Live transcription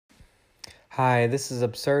Hi, this is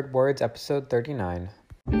Absurd Words, episode 39.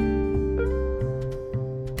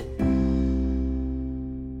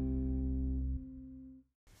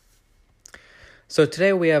 So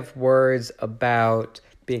today we have words about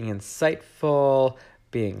being insightful,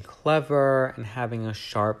 being clever, and having a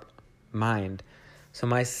sharp mind. So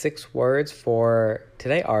my 6 words for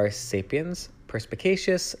today are sapiens,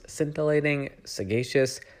 perspicacious, scintillating,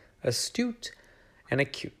 sagacious, astute, and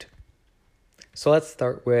acute. So let's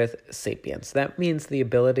start with sapiens. That means the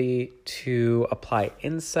ability to apply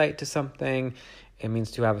insight to something. It means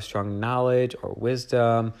to have a strong knowledge or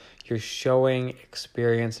wisdom. You're showing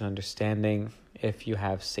experience and understanding if you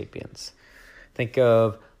have sapiens. Think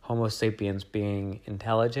of Homo sapiens being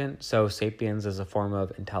intelligent. So sapiens is a form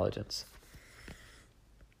of intelligence.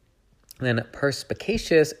 Then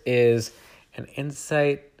perspicacious is an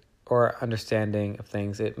insight or understanding of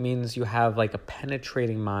things. It means you have like a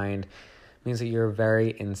penetrating mind. It means that you're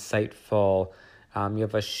very insightful. You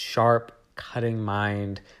have a sharp, cutting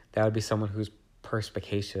mind. That would be someone who's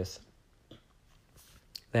perspicacious.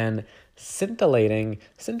 Then scintillating.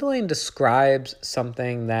 Scintillating describes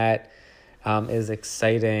something that is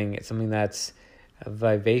exciting. It's something that's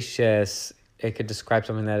vivacious. It could describe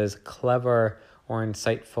something that is clever or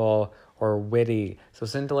insightful or witty. So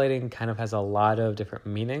scintillating kind of has a lot of different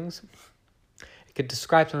meanings. It could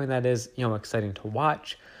describe something that is, exciting to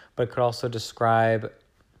watch, but it could also describe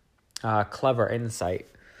clever insight.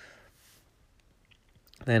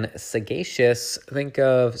 Then sagacious, think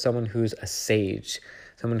of someone who's a sage,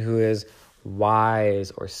 someone who is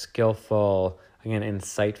wise or skillful, again,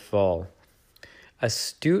 insightful.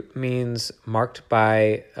 Astute means marked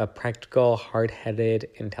by a practical, hard-headed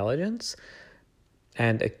intelligence.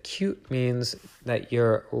 And acute means that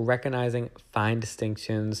you're recognizing fine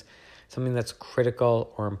distinctions, something that's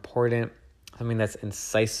critical or important, something that's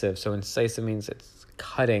incisive. So incisive means it's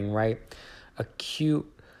cutting, right? Acute,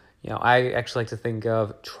 I actually like to think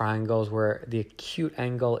of triangles where the acute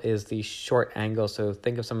angle is the short angle. So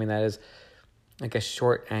think of something that is like a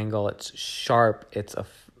short angle. It's sharp. It's a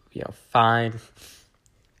fine,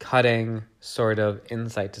 cutting sort of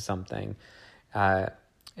insight to something.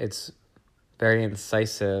 It's very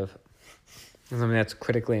incisive, something that's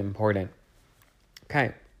critically important.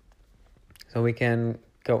 Okay, so we can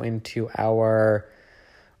go into our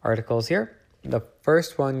articles here. The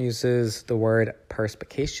first one uses the word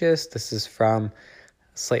perspicacious. This is from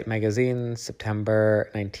Slate Magazine,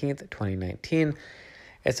 September 19th, 2019.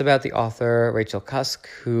 It's about the author Rachel Cusk,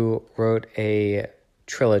 who wrote a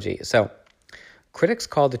trilogy. So critics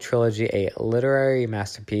called the trilogy a literary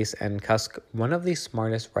masterpiece, and Cusk one of the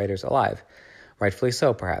smartest writers alive. Rightfully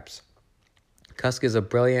so, perhaps. Cusk is a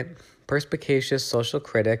brilliant, perspicacious social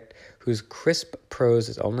critic whose crisp prose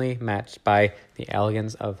is only matched by the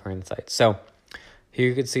elegance of her insights. So here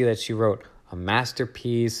you can see that she wrote a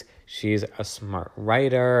masterpiece. She's a smart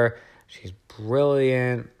writer. She's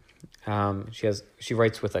brilliant. She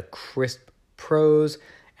writes with a crisp prose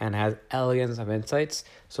and has elegance of insights.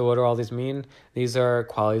 So what do all these mean? These are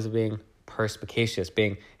qualities of being perspicacious,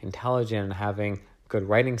 being intelligent, and having good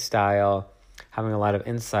writing style, having a lot of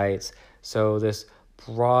insights. So this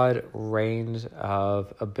broad range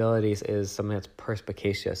of abilities is something that's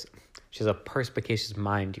perspicacious. She has a perspicacious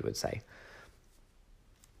mind, you would say.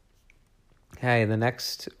 Okay, the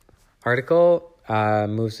next article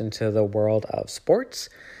moves into the world of sports.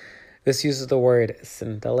 This uses the word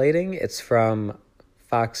scintillating. It's from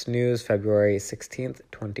Fox News, February 16th,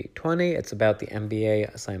 2020. It's about the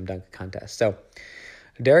NBA slam dunk contest. So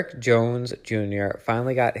Derek Jones Jr.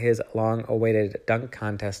 finally got his long-awaited dunk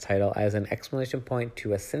contest title as an exclamation point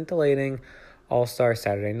to a scintillating All-Star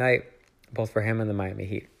Saturday night, both for him and the Miami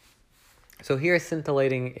Heat. So here,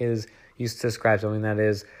 scintillating is used to describe something that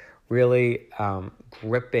is really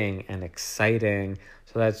gripping and exciting.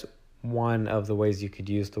 So that's one of the ways you could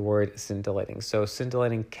use the word scintillating. So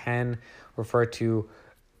scintillating can refer to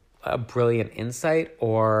a brilliant insight,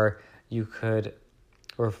 or you could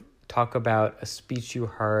talk about a speech you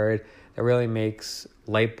heard that really makes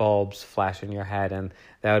light bulbs flash in your head, and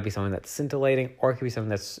that would be something that's scintillating, or it could be something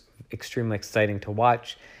that's extremely exciting to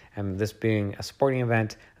watch. And this being a sporting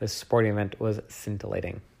event, this sporting event was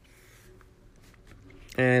scintillating.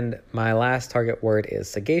 And my last target word is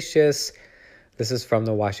sagacious. This is from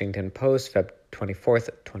the Washington Post, Feb 24th,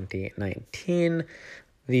 2019.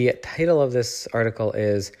 The title of this article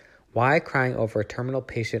is "Why Crying Over a Terminal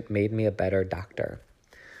Patient Made Me a Better Doctor."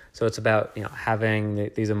 So it's about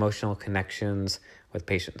having these emotional connections with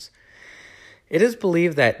patients. It is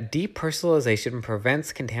believed that depersonalization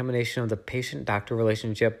prevents contamination of the patient-doctor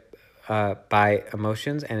relationship by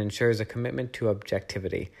emotions and ensures a commitment to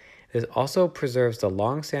objectivity. This also preserves the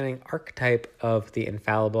long-standing archetype of the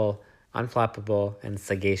infallible, unflappable, and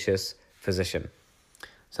sagacious physician.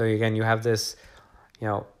 So again, you have this,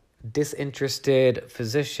 disinterested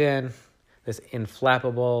physician, this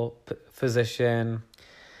inflappable physician,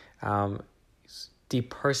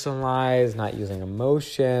 depersonalized, not using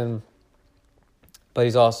emotion, but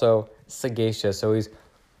he's also sagacious. So he's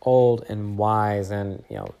old and wise, and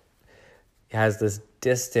has this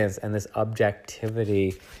distance and this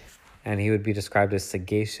objectivity, and he would be described as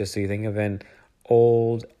sagacious. So you think of an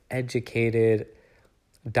old, educated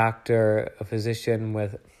doctor, a physician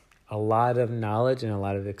with a lot of knowledge and a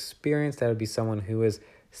lot of experience. That would be someone who is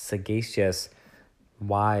sagacious,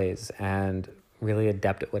 wise, and really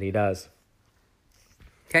adept at what he does.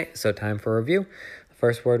 Okay, so time for review. The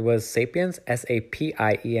first word was sapience,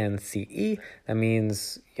 S-A-P-I-E-N-C-E. That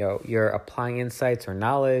means, you're applying insights or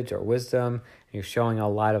knowledge or wisdom. And you're showing a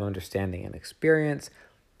lot of understanding and experience.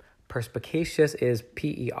 Perspicacious is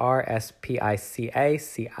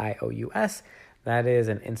P-E-R-S-P-I-C-A-C-I-O-U-S. That is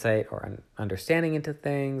an insight or an understanding into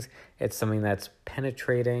things. It's something that's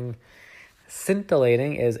penetrating.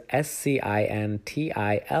 Scintillating is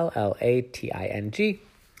S-C-I-N-T-I-L-L-A-T-I-N-G.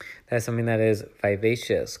 That's something that is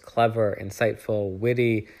vivacious, clever, insightful,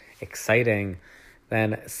 witty, exciting.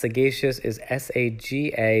 Then sagacious is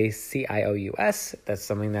S-A-G-A-C-I-O-U-S. That's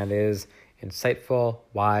something that is insightful,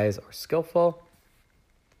 wise, or skillful.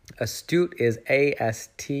 Astute is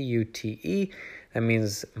A-S-T-U-T-E. That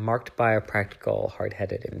means marked by a practical,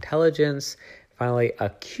 hard-headed intelligence. Finally,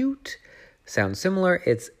 acute sounds similar.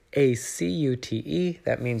 It's A-C-U-T-E.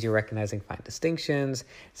 That means you're recognizing fine distinctions,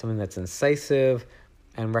 something that's incisive,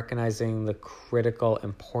 and recognizing the critical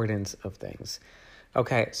importance of things.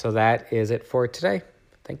 Okay, so that is it for today.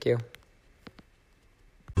 Thank you.